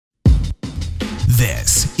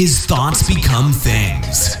This is Thoughts Become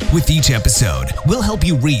Things. With each episode, we'll help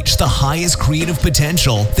you reach the highest creative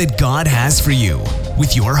potential that God has for you.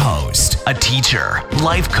 With your host, a teacher,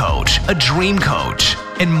 life coach, a dream coach,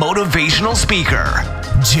 and motivational speaker,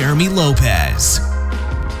 Jeremy Lopez.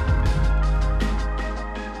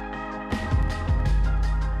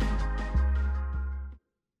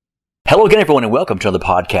 Hello again, everyone, and welcome to another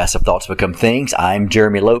podcast of Thoughts Become Things. I'm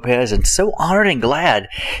Jeremy Lopez, and so honored and glad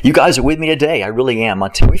you guys are with me today. I really am.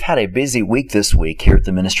 We've had a busy week this week here at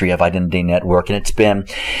the Ministry of Identity Network, and it's been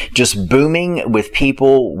just booming with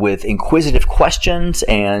people with inquisitive questions,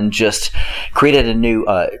 and just created a new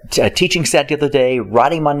teaching set the other day,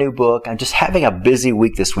 writing my new book. I'm just having a busy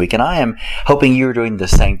week this week, and I am hoping you're doing the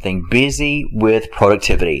same thing, busy with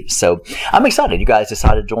productivity. So I'm excited. You guys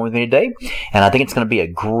decided to join with me today, and I think it's going to be a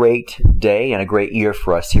great day and a great year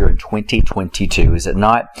for us here in 2022, is it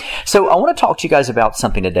not? So I want to talk to you guys about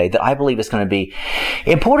something today that I believe is going to be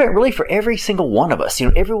important really for every single one of us. You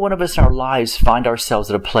know, every one of us in our lives find ourselves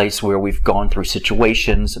at a place where we've gone through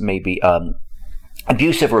situations, maybe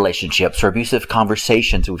abusive relationships or abusive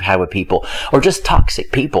conversations we've had with people, or just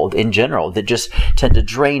toxic people in general that just tend to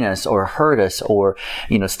drain us or hurt us or,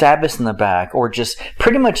 stab us in the back, or just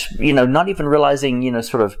pretty much, not even realizing,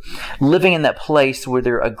 sort of living in that place where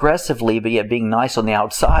they're aggressively but yet being nice on the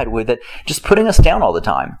outside with it, just putting us down all the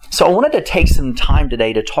time. So I wanted to take some time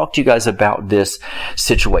today to talk to you guys about this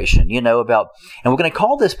situation, and we're going to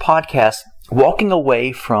call this podcast Walking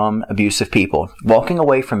Away from Abusive People. Walking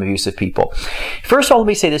away from abusive people. First of all, let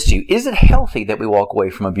me say this to you. Is it healthy that we walk away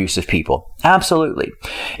from abusive people? Absolutely.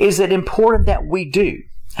 Is it important that we do?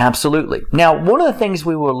 Absolutely. Now, one of the things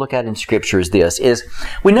we will look at in Scripture is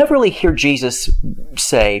we never really hear Jesus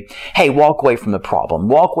say, hey, walk away from the problem,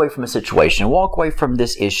 walk away from a situation, walk away from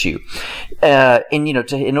this issue, in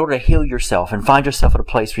order to heal yourself and find yourself at a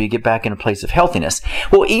place where you get back in a place of healthiness.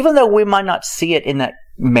 Well, even though we might not see it in that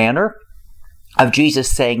manner, of Jesus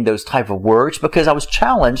saying those type of words, because I was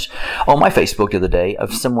challenged on my Facebook the other day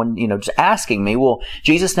of someone, just asking me, well,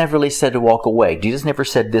 Jesus never really said to walk away. Jesus never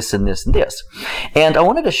said this and this and this. And I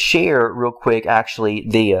wanted to share real quick, actually,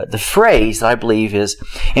 the phrase that I believe is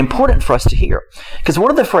important for us to hear. Because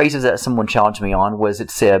one of the phrases that someone challenged me on was, it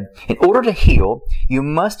said, in order to heal, you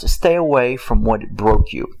must stay away from what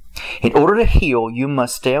broke you. In order to heal, you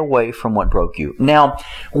must stay away from what broke you. Now,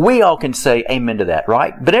 we all can say amen to that,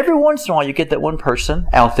 right? But every once in a while, you get that one person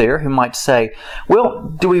out there who might say,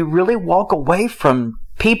 well, do we really walk away from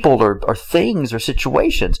people or things or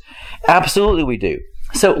situations? Absolutely we do.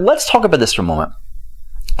 So let's talk about this for a moment.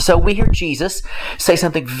 So we hear Jesus say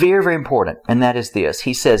something very, very important, and that is this.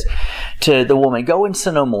 He says to the woman, go and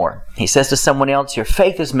sin no more. He says to someone else, your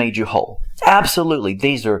faith has made you whole. Absolutely.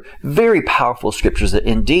 These are very powerful scriptures that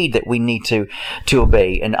we need to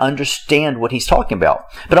obey and understand what he's talking about.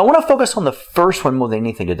 But I want to focus on the first one more than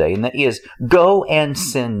anything today, and that is go and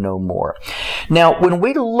sin no more. Now, when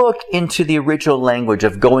we look into the original language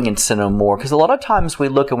of going and sin no more, because a lot of times we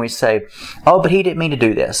look and we say, oh, but he didn't mean to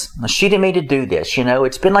do this. She didn't mean to do this.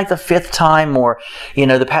 It's been like the fifth time, or,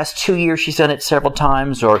 the past 2 years she's done it several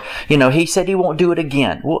times, or, he said he won't do it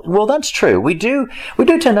again. Well, that's true. We do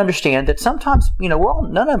tend to understand that sometimes,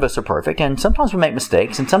 none of us are perfect, and sometimes we make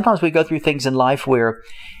mistakes, and sometimes we go through things in life where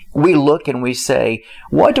we look and we say,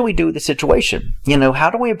 what do we do with the situation? How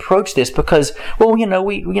do we approach this? Because,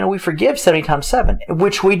 we forgive 70 times 7,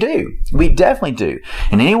 which we do. We definitely do.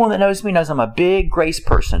 And anyone that knows me knows I'm a big grace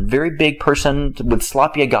person, very big person with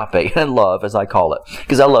sloppy agape love, as I call it,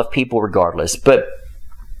 because I love people regardless. But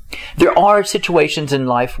there are situations in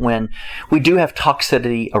life when we do have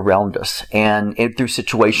toxicity around us, and through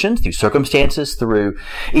situations, through circumstances, through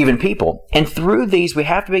even people. And through these, we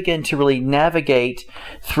have to begin to really navigate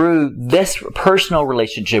through this personal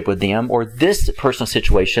relationship with them, or this personal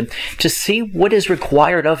situation, to see what is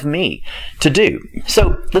required of me to do.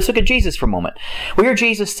 So let's look at Jesus for a moment. We hear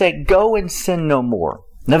Jesus say, go and sin no more.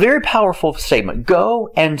 Now, very powerful statement.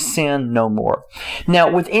 Go and sin no more. Now,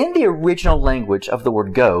 within the original language of the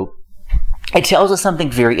word go, it tells us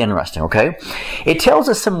something very interesting, okay? It tells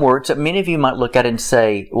us some words that many of you might look at and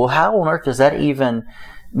say, well, how on earth does that even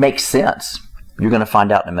make sense? You're going to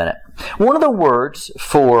find out in a minute. One of the words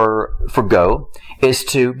for go is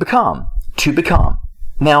to become. To become.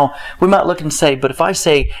 Now, we might look and say, but if I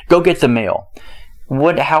say, go get the mail,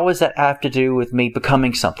 how does that have to do with me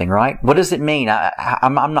becoming something, right? What does it mean?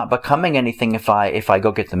 I'm not becoming anything if I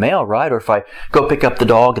go get the mail, right? Or if I go pick up the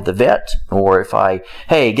dog at the vet, or if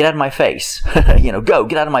hey, get out of my face, go,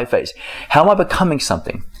 get out of my face. How am I becoming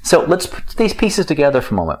something? So let's put these pieces together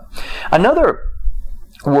for a moment. Another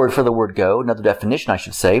word for the word go, another definition I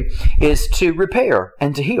should say, is to repair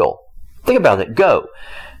and to heal. Think about it. Go.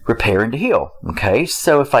 Repair and to heal. Okay,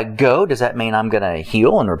 so if I go, does that mean I'm going to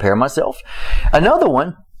heal and repair myself? Another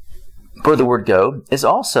one for the word go is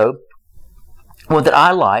also one that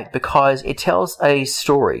I like because it tells a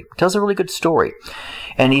story. It tells a really good story.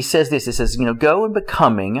 And he says this. It says, go and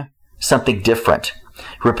becoming something different.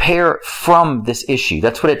 Repair from this issue.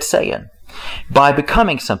 That's what it's saying. By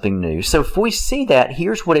becoming something new. So if we see that,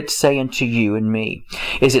 here's what it's saying to you and me.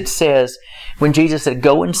 Is it says, when Jesus said,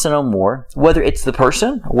 go and sin no more, whether it's the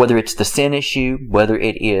person, whether it's the sin issue, whether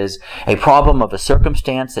it is a problem of a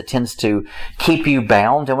circumstance that tends to keep you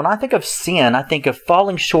bound. And when I think of sin, I think of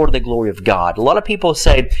falling short of the glory of God. A lot of people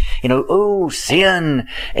say, oh, sin,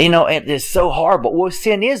 it is so horrible. Well,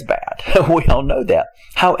 sin is bad. We all know that.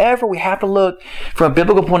 However, we have to look from a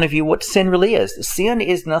biblical point of view what sin really is. Sin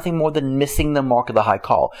is nothing more than missing the mark of the high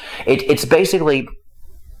call. It's basically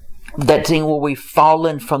that thing where we've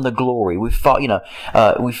fallen from the glory. We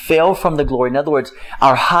fell from the glory. In other words,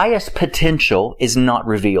 our highest potential is not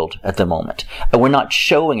revealed at the moment. We're not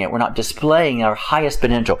showing it. We're not displaying our highest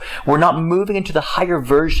potential. We're not moving into the higher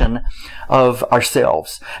version of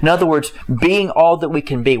ourselves. In other words, being all that we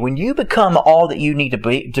can be. When you become all that you need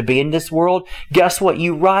to be in this world, guess what?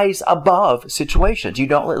 You rise above situations. You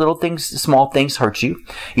don't let small things hurt you.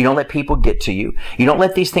 You don't let people get to you. You don't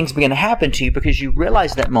let these things begin to happen to you because you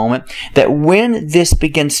realize that moment that when this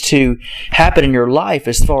begins to happen in your life,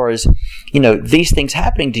 as far as, these things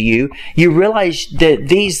happening to you, you realize that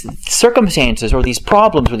these circumstances or these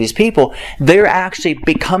problems with these people, they're actually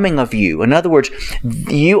becoming of you. In other words,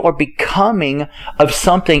 you are becoming of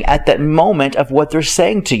something at that moment of what they're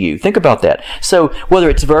saying to you. Think about that. So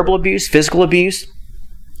whether it's verbal abuse, physical abuse,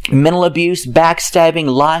 mental abuse, backstabbing,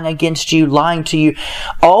 lying against you, lying to you,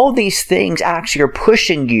 all these things actually are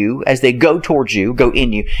pushing you as they go towards you, go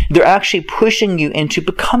in you. They're actually pushing you into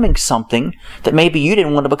becoming something that maybe you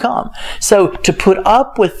didn't want to become. So to put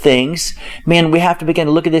up with things, man, we have to begin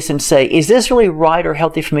to look at this and say, is this really right or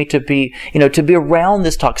healthy for me to be around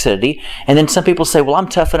this toxicity? And then some people say, well, I'm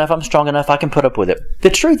tough enough, I'm strong enough, I can put up with it. The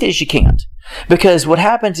truth is you can't. Because what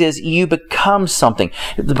happens is you become something.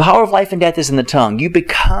 The power of life and death is in the tongue. You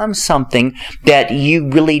become something that you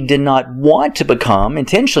really did not want to become,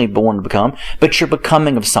 intentionally want to become, but you're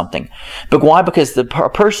becoming of something. But why? Because the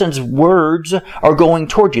person's words are going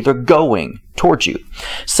toward you. They're going towards you.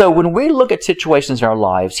 So when we look at situations in our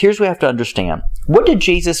lives, here's what we have to understand. What did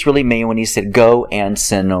Jesus really mean when he said, go and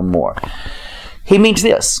sin no more? He means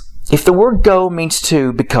this. If the word go means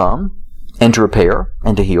to become and to repair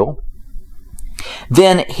and to heal,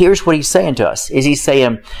 then here's what he's saying to us. Is he's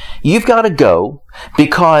saying, you've got to go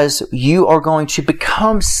because you are going to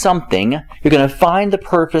become something. You're going to find the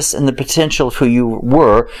purpose and the potential of who you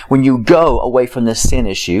were when you go away from this sin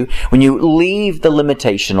issue, when you leave the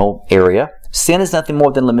limitational area. Sin is nothing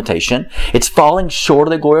more than limitation. It's falling short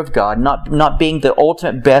of the glory of God, not being the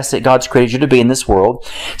ultimate best that God's created you to be in this world.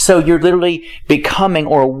 So you're literally becoming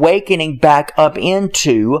or awakening back up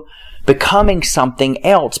into becoming something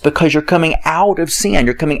else because you're coming out of sin.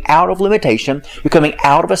 You're coming out of limitation. You're coming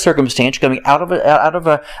out of a circumstance. You're coming out of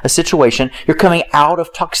a situation. You're coming out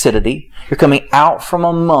of toxicity. You're coming out from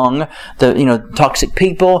among the toxic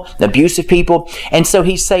people, the abusive people. And so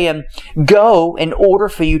he's saying, go in order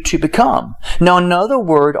for you to become. Now another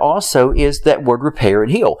word also is that word repair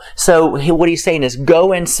and heal. So what he's saying is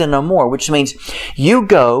go and sin no more, which means you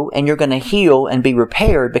go and you're going to heal and be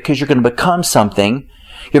repaired because you're going to become something.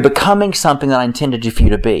 You're becoming something that I intended for you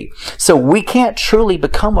to be. So we can't truly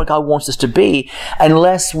become what God wants us to be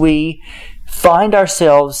unless we find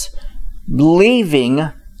ourselves leaving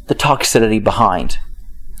the toxicity behind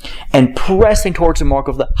and pressing towards the mark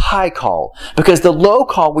of the high call. Because the low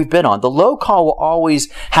call we've been on, the low call will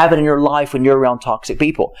always happen in your life when you're around toxic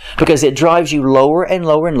people. Because it drives you lower and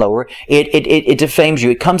lower and lower. It defames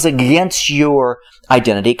you. It comes against your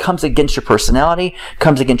identity. It comes against your personality. It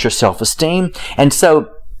comes against your self-esteem. And so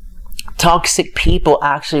toxic people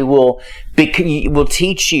actually will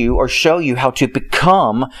teach you or show you how to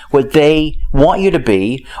become what they want you to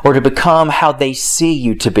be or to become how they see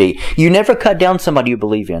you to be. You never cut down somebody you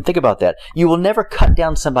believe in. Think about that. You will never cut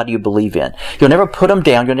down somebody you believe in. You'll never put them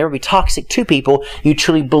down. You'll never be toxic to people you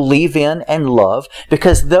truly believe in and love,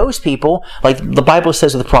 because those people, like the Bible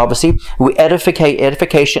says with prophecy, we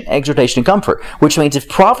edification, exhortation, and comfort, which means if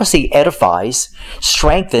prophecy edifies,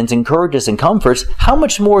 strengthens, encourages, and comforts, how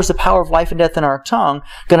much more is the power of life and death in our tongue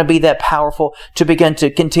going to be that powerful to begin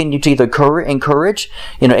to continue to either encourage,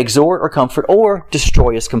 exhort or comfort, or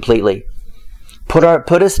destroy us completely. Put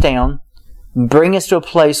us down, bring us to a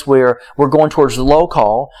place where we're going towards the low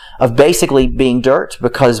call of basically being dirt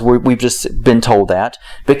because we've just been told that,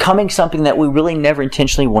 becoming something that we really never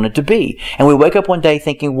intentionally wanted to be. And we wake up one day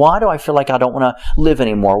thinking, why do I feel like I don't want to live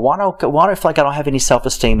anymore? Why do I feel like I don't have any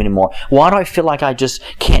self-esteem anymore? Why do I feel like I just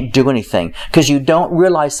can't do anything? Because you don't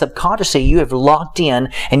realize subconsciously you have locked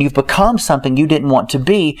in and you've become something you didn't want to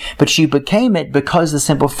be, but you became it because of the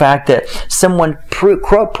simple fact that someone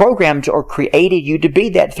programmed or created you to be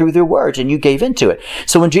that through their words, and you gave into it.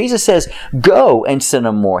 So when Jesus says, go and sin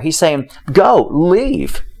no more, he's saying, go,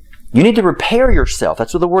 leave. You need to repair yourself.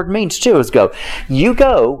 That's what the word means too, is go. You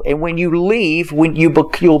go, and when you leave,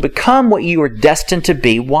 you'll become what you are destined to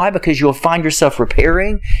be. Why? Because you'll find yourself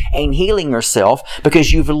repairing and healing yourself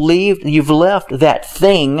because you've left that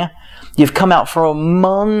thing. You've come out from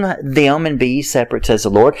among them and be ye separate, says the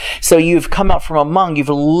Lord. So you've come out from among, you've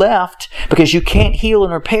left because you can't heal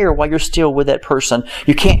and repair while you're still with that person.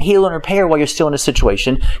 You can't heal and repair while you're still in a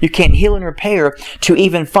situation. You can't heal and repair to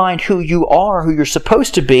even find who you are, who you're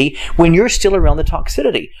supposed to be when you're still around the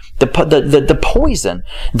toxicity, the poison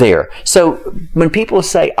there. So when people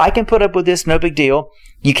say, I can put up with this, no big deal,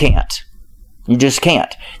 you can't. You just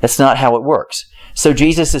can't. That's not how it works. So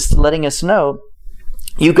Jesus is letting us know,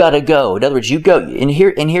 you got to go. In other words, you go. And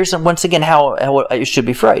here's once again how it should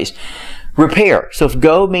be phrased. Repair. So if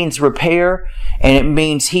go means repair and it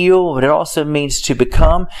means heal, but it also means to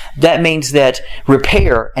become, that means that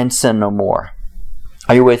repair and sin no more.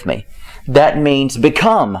 Are you with me? That means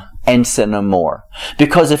become and sin no more.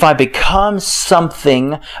 Because if I become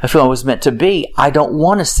something I feel I was meant to be, I don't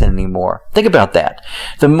want to sin anymore. Think about that.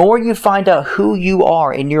 The more you find out who you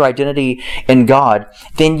are in your identity in God,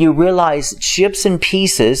 then you realize chips and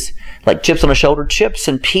pieces, like chips on a shoulder, chips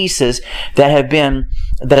and pieces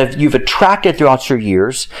you've attracted throughout your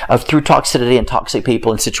years through toxicity and toxic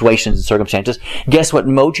people and situations and circumstances. Guess what?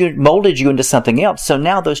 Molded you into something else. So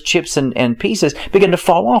now those chips and pieces begin to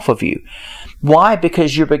fall off of you. Why?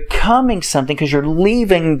 Because you're becoming something, because you're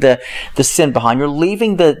leaving the sin behind. You're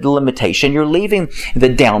leaving the limitation. You're leaving the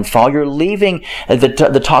downfall. You're leaving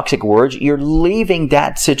the toxic words. You're leaving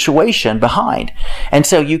that situation behind. And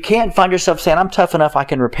so you can't find yourself saying, I'm tough enough, I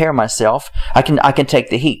can repair myself. I can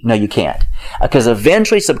take the heat. No, you can't. Because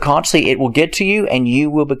eventually, subconsciously, it will get to you and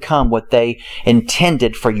you will become what they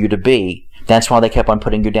intended for you to be. That's why they kept on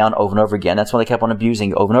putting you down over and over again. That's why they kept on abusing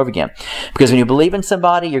you over and over again. Because when you believe in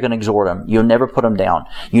somebody, you're going to exhort them. You'll never put them down.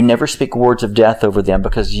 You never speak words of death over them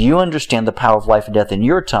because you understand the power of life and death in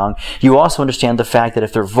your tongue. You also understand the fact that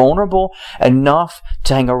if they're vulnerable enough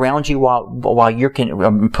to hang around you while you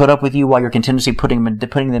can put up with you while you're continuously putting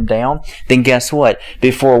them down, then guess what?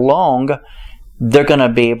 Before long, they're going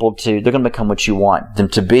to become what you want them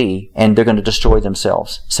to be, and they're going to destroy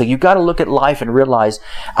themselves. So you've got to look at life and realize,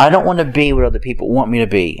 I don't want to be what other people want me to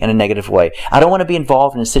be in a negative way. I don't want to be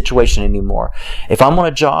involved in a situation anymore. If I'm on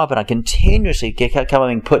a job and I continuously get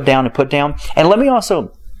being put down, and let me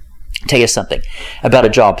also tell you something about a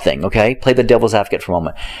job thing, okay? Play the devil's advocate for a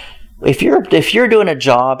moment. If you're doing a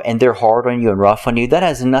job and they're hard on you and rough on you, that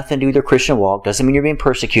has nothing to do with their Christian walk. Doesn't mean you're being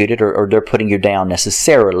persecuted or they're putting you down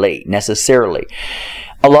necessarily.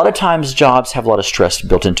 A lot of times jobs have a lot of stress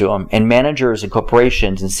built into them, and managers and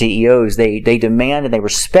corporations and CEOs, they demand and they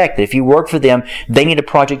respect that if you work for them, they need a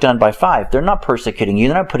project done by 5. They're not persecuting you.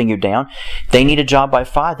 They're not putting you down. They need a job by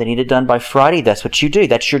 5. They need it done by Friday. That's what you do.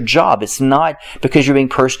 That's your job. It's not because you're being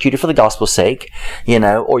persecuted for the gospel's sake,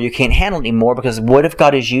 or you can't handle it anymore, because what if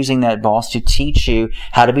God is using that boss to teach you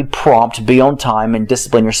how to be prompt, be on time, and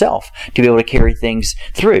discipline yourself to be able to carry things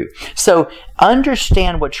through? So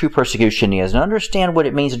understand what true persecution is, and understand what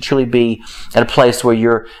it means to truly be at a place where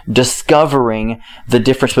you're discovering the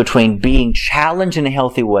difference between being challenged in a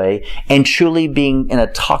healthy way and truly being in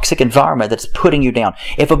a toxic environment that's putting you down.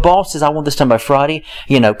 If a boss says, I want this done by Friday,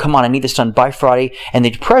 come on, I need this done by Friday, and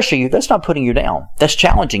they pressure you, that's not putting you down. That's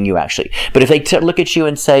challenging you, actually. But if they look at you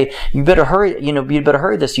and say, you better hurry, you better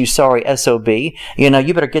hurry this, you sorry SOB,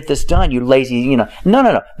 you better get this done, you lazy,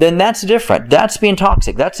 no. Then that's different. That's being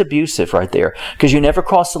toxic. That's abusive right there. Because you never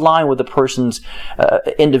cross the line with a person's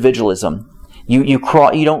individualism. You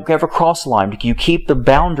don't ever cross the line. You keep the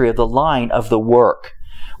boundary of the line of the work.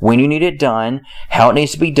 When you need it done, how it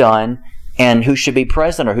needs to be done, and who should be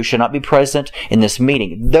present or who should not be present in this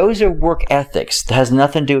meeting. Those are work ethics. That has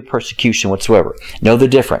nothing to do with persecution whatsoever. Know the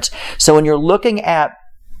difference. So when you're looking at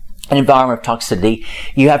an environment of toxicity,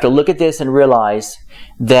 you have to look at this and realize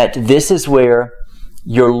that this is where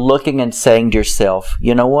you're looking and saying to yourself,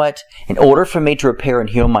 you know what? In order for me to repair and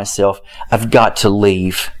heal myself, I've got to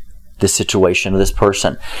leave. this situation or this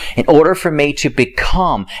person. In order for me to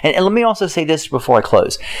become, and let me also say this before I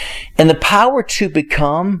close, and the power to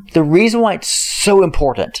become, the reason why it's so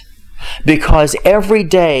important, because every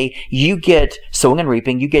day you get sowing and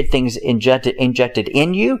reaping, you get things injected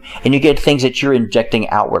in you, and you get things that you're injecting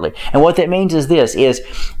outwardly. And what that means is this, is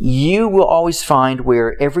you will always find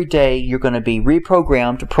where every day you're going to be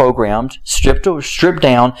reprogrammed, programmed, stripped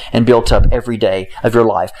down, and built up every day of your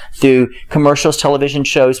life through commercials, television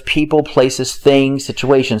shows, people, places, things,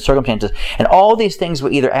 situations, circumstances. And all these things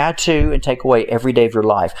will either add to and take away every day of your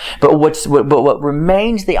life. But what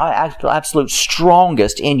remains the absolute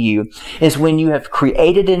strongest in you is when you have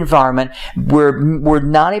created an environment where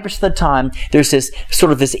 90% of the time there's this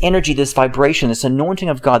sort of this energy, this vibration, this anointing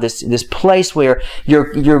of God, this place where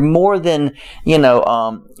you're more than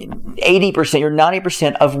 80%, you're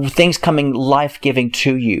 90% of things coming life-giving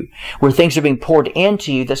to you, where things are being poured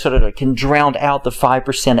into you that sort of can drown out the 5%,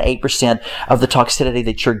 8% of the toxicity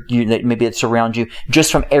that maybe it's around you just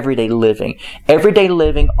from everyday living. Everyday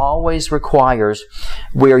living always requires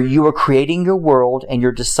where you are creating your world and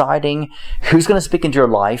you're deciding who's going to speak into your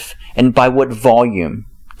life and by what volume.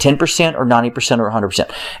 10% or 90% or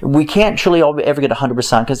 100%. We can't truly ever get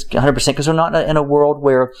 100% because we're not in a world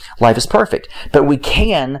where life is perfect. But we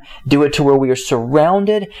can do it to where we are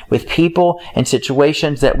surrounded with people and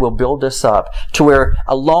situations that will build us up to where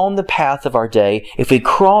along the path of our day, if we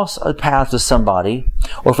cross a path with somebody,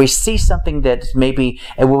 or if we see something that's maybe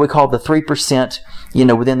what we call the 3%,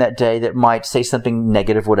 within that day that might say something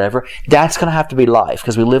negative, whatever, that's going to have to be life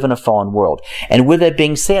because we live in a fallen world. And with that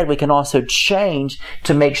being said, we can also change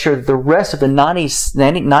to make sure that the rest of the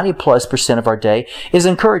 90+% of our day is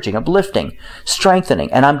encouraging, uplifting, strengthening,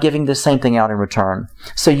 and I'm giving the same thing out in return.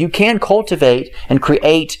 So you can cultivate and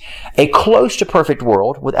create a close to perfect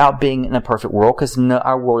world without being in a perfect world, because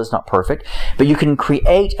our world is not perfect, but you can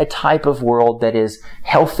create a type of world that is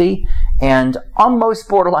healthy and almost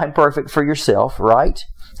borderline perfect for yourself, right?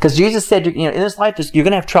 Because Jesus said, in this life, you're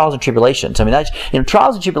going to have trials and tribulations. I mean,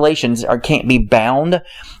 trials and tribulations can't be bound.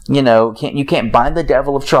 You can't bind the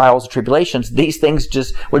devil of trials and tribulations. These things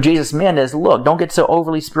what Jesus meant is, look, don't get so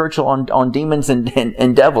overly spiritual on demons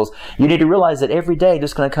and devils. You need to realize that every day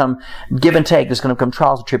there's going to come give and take. There's going to come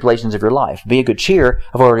trials and tribulations of your life. Be of good cheer.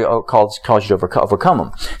 I've already caused you to overcome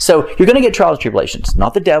them. So you're going to get trials and tribulations.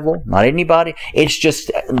 Not the devil, not anybody. It's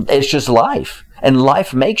just life. And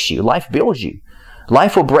life makes you. Life builds you.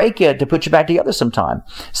 Life will break you to put you back together sometime.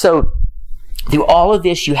 So through all of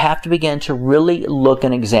this, you have to begin to really look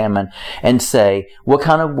and examine and say, what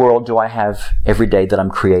kind of world do I have every day that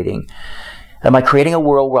I'm creating? Am I creating a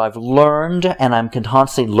world where I've learned and I'm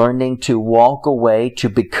constantly learning to walk away to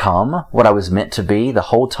become what I was meant to be the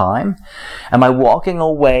whole time? Am I walking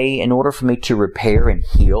away in order for me to repair and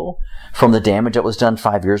heal from the damage that was done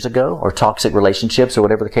 5 years ago, or toxic relationships, or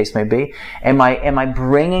whatever the case may be? Am I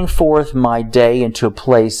bringing forth my day into a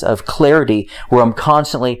place of clarity where I'm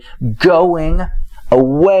constantly going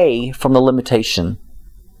away from the limitation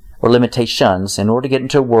or limitations in order to get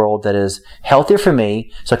into a world that is healthier for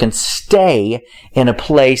me, so I can stay in a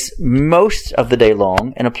place most of the day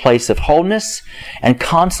long, in a place of wholeness, and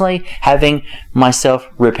constantly having myself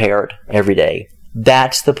repaired every day?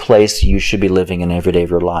 That's the place you should be living in every day of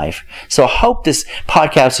your life. So I hope this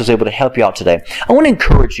podcast was able to help you out today. I want to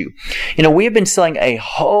encourage you. We have been selling a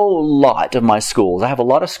whole lot of my schools. I have a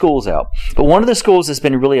lot of schools out. But one of the schools that's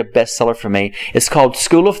been really a bestseller for me is called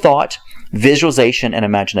School of Thought, Visualization, and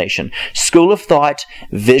Imagination. School of Thought,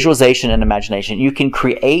 Visualization, and Imagination. You can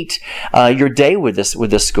create your day with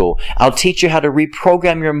this school. I'll teach you how to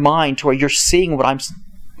reprogram your mind to where you're seeing what I'm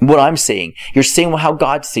seeing. You're seeing how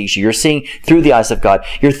God sees you. You're seeing through the eyes of God.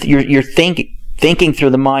 You're thinking through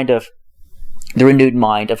the renewed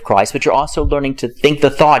mind of Christ, but you're also learning to think the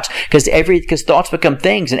thoughts, because thoughts become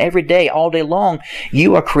things, and every day, all day long,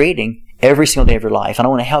 you are creating every single day of your life. And I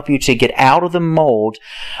want to help you to get out of the mold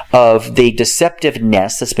of the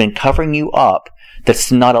deceptiveness that's been covering you up,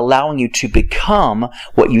 that's not allowing you to become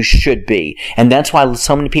what you should be. And that's why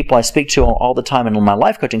so many people I speak to all the time in my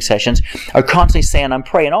life coaching sessions are constantly saying, I'm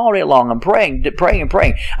praying all day long. I'm praying.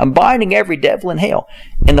 I'm binding every devil in hell.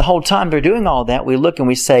 And the whole time they're doing all that, we look and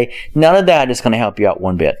we say, none of that is going to help you out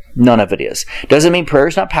one bit. None of it is. Doesn't mean prayer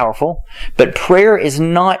is not powerful, but prayer is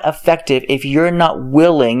not effective if you're not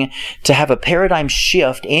willing to have a paradigm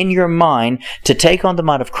shift in your mind to take on the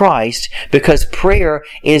mind of Christ, because prayer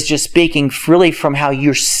is just speaking freely from how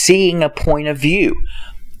you're seeing a point of view.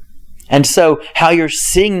 And so how you're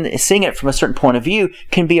seeing it from a certain point of view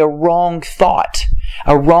can be a wrong thought.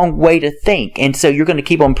 a wrong way to think. And so you're going to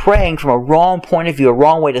keep on praying from a wrong point of view, a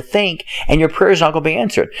wrong way to think, and your prayer is not going to be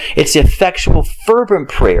answered. It's the effectual, fervent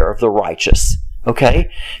prayer of the righteous. Okay?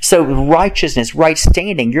 So righteousness, right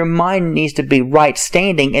standing, your mind needs to be right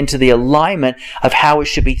standing into the alignment of how it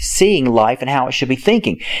should be seeing life and how it should be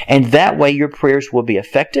thinking. And that way your prayers will be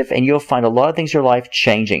effective and you'll find a lot of things in your life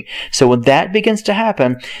changing. So when that begins to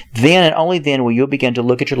happen, then and only then will you begin to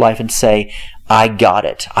look at your life and say, I got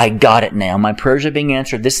it. I got it now. My prayers are being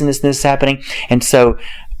answered. This and this and this is happening. And so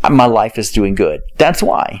my life is doing good. That's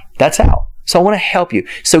why. That's how. So I want to help you.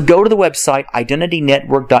 So go to the website,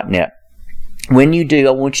 identitynetwork.net. When you do,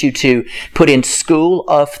 I want you to put in School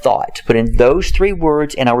of Thought. Put in those 3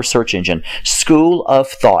 words in our search engine. School of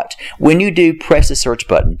Thought. When you do, press the search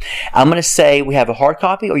button. I'm going to say we have a hard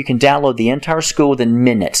copy, or you can download the entire school within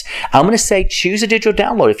minutes. I'm going to say choose a digital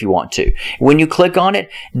download if you want to. When you click on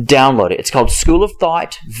it, download it. It's called School of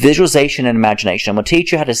Thought, Visualization, and Imagination. I'm going to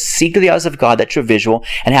teach you how to see through the eyes of God, that's your visual,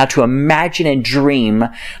 and how to imagine and dream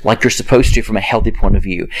like you're supposed to from a healthy point of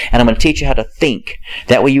view. And I'm going to teach you how to think.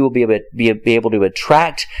 That way you will be able to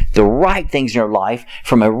attract the right things in your life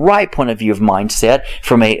from a right point of view of mindset,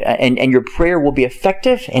 and your prayer will be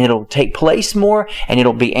effective, and it'll take place more, and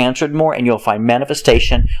it'll be answered more, and you'll find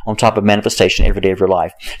manifestation on top of manifestation every day of your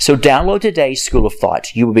life. So download today School of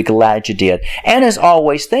Thought. You will be glad you did. And as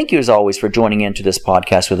always, thank you as always for joining into this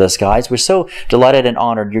podcast with us, guys. We're so delighted and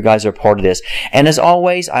honored you guys are part of this. And as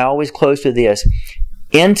always, I always close with this.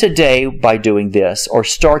 End today by doing this, or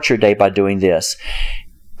start your day by doing this.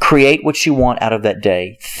 Create what you want out of that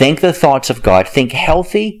day. Think the thoughts of God. Think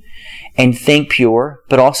healthy and think pure,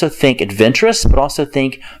 but also think adventurous, but also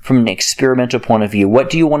think from an experimental point of view. What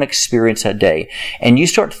do you want to experience that day? And you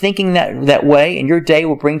start thinking that way, and your day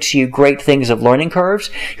will bring to you great things of learning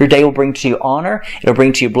curves. Your day will bring to you honor. It'll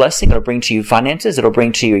bring to you blessing. It'll bring to you finances. It'll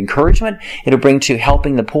bring to you encouragement. It'll bring to you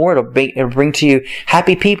helping the poor. It'll bring to you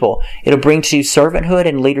happy people. It'll bring to you servanthood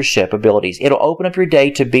and leadership abilities. It'll open up your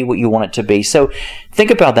day to be what you want it to be. So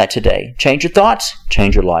think about that today. Change your thoughts,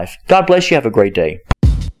 change your life. God bless you. Have a great day.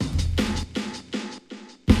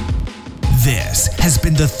 This has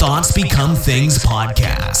been the Thoughts Become Things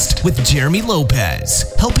podcast with Jeremy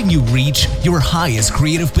Lopez, helping you reach your highest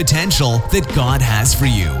creative potential that God has for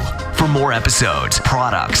you. For more episodes,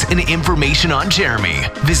 products, and information on Jeremy,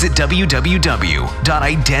 visit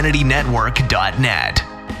www.identitynetwork.net.